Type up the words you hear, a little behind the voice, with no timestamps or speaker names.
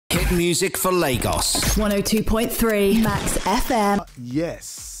Music for Lagos. 102.3 Max FM.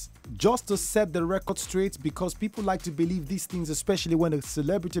 Yes. Just to set the record straight, because people like to believe these things, especially when a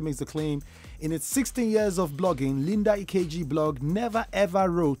celebrity makes a claim. In its 16 years of blogging, Linda Ikeji blog never ever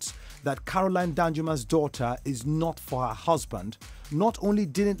wrote that Caroline Danjuma's daughter is not for her husband. Not only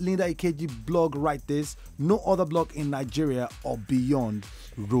didn't Linda Ikeji blog write this, no other blog in Nigeria or beyond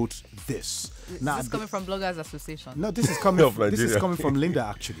wrote this. Now, this is coming from Bloggers Association. No, this is coming from Linda,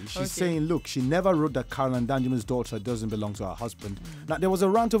 actually. She's saying, look, she never wrote that Caroline Danjuma's daughter doesn't belong to her husband. Now, there was a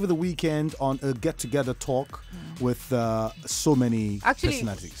rant over the weekend on a get-together talk with so many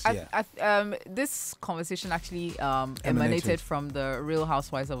personalities. This conversation actually emanated from the Real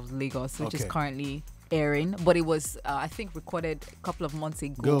Housewives of Lagos, which is currently airing, but it was I think recorded a couple of months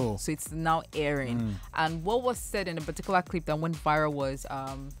ago, so it's now airing. And what was said in a particular clip that went viral was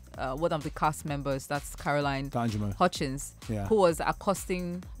one of the cast members, that's Caroline Danjuma, Hutchings, who was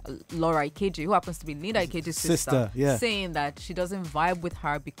accosting Laura Ikeji, who happens to be Linda Ikeji's sister, saying that she doesn't vibe with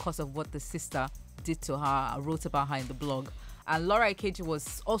her because of what the sister did to her, wrote about her in the blog. And Laura Ikeji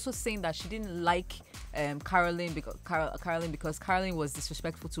was also saying that she didn't like Caroline because Caroline was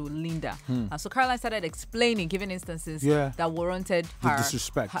disrespectful to Linda. And so Caroline started explaining, giving instances that warranted her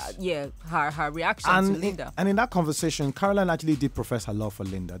disrespect. Her reaction to Linda. And in that conversation, Caroline actually did profess her love for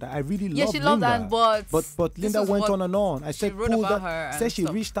Linda. That I really love Linda. She loved her, but Linda went on and on. I said, she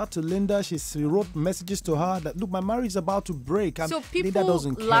reached out to Linda. She wrote messages to her that, look, my marriage is about to break. So people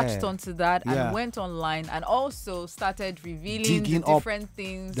latched onto that and went online and also started revealing the different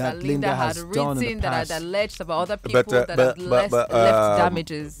things that Linda had written, that had alleged about other people that had left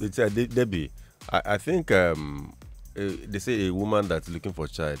damages. Debbie, I think they say a woman that's looking for a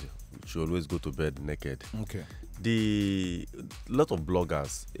child should always go to bed naked. Okay. Lot of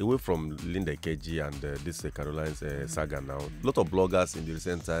bloggers, away from Linda Ikeji and this Caroline's saga now, a lot of bloggers in the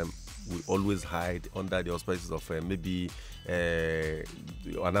recent time will always hide under the auspices of maybe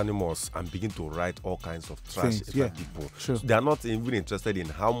anonymous and begin to write all kinds of trash about people. Sure. So they are not even interested in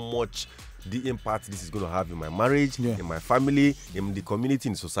how much the impact this is going to have in my marriage, in my family, in the community,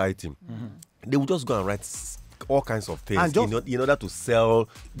 in society. They will just go and write all kinds of things in order to sell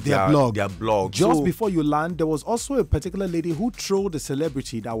their blog. Just before you land, there was also a particular lady who trolled a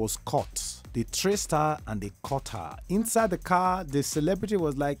celebrity that was caught. They traced her and they caught her. Inside the car, the celebrity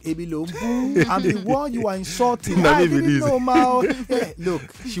was like, Ebilombu, I'm the one you are insulting. I didn't know, Mao. Look,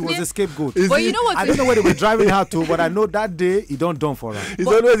 she was a scapegoat. But you know what? I don't know where they were driving her to, but I know that day it don't done for her. It's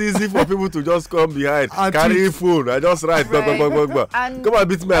always easy for people to just come behind, carry phone. I just write, come and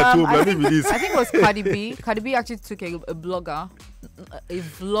beat me at home. Let me be this. I think it was Cardi B. Cardi B actually took a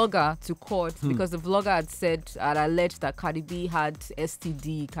vlogger to court because the vlogger had alleged that Cardi B had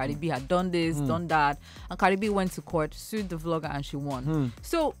STD, Cardi B had done this, done that, and Cardi B went to court, sued the vlogger, and she won.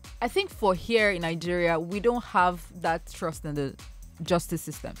 So I think for here in Nigeria, we don't have that trust in the justice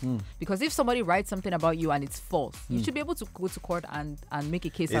system, because if somebody writes something about you and it's false, you should be able to go to court and make a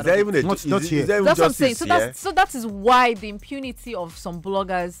case out of it. That's what I'm saying. So that is why the impunity of some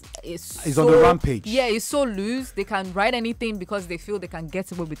bloggers is on the rampage. Yeah, it's so loose. They can write anything because they feel they can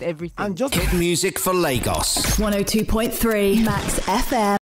get away with everything. And just Music for Lagos. 102.3 Max FM.